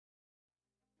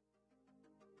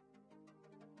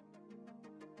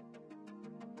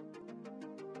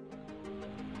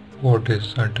What is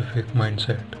scientific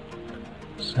mindset?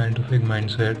 Scientific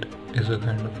mindset is a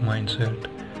kind of mindset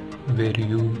where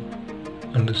you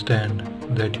understand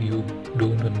that you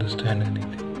don't understand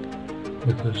anything.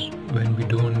 Because when we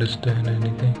don't understand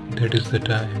anything, that is the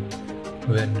time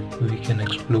when we can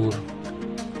explore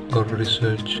or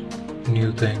research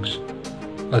new things.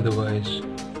 Otherwise,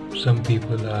 some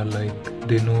people are like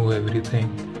they know everything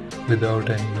without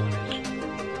any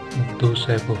knowledge. Those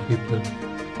type of people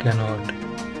cannot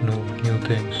know new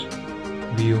things.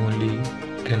 We only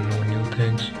can know new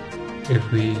things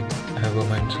if we have a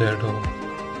mindset of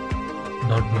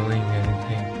not knowing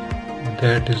anything.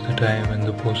 That is the time when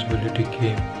the possibility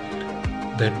came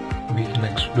that we can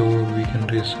explore, we can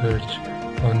research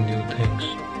on new things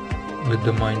with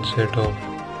the mindset of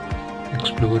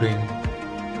exploring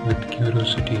with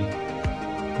curiosity,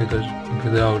 because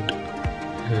without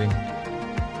having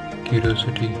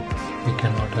curiosity we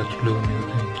cannot explore new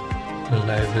things.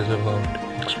 Life is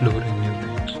about exploring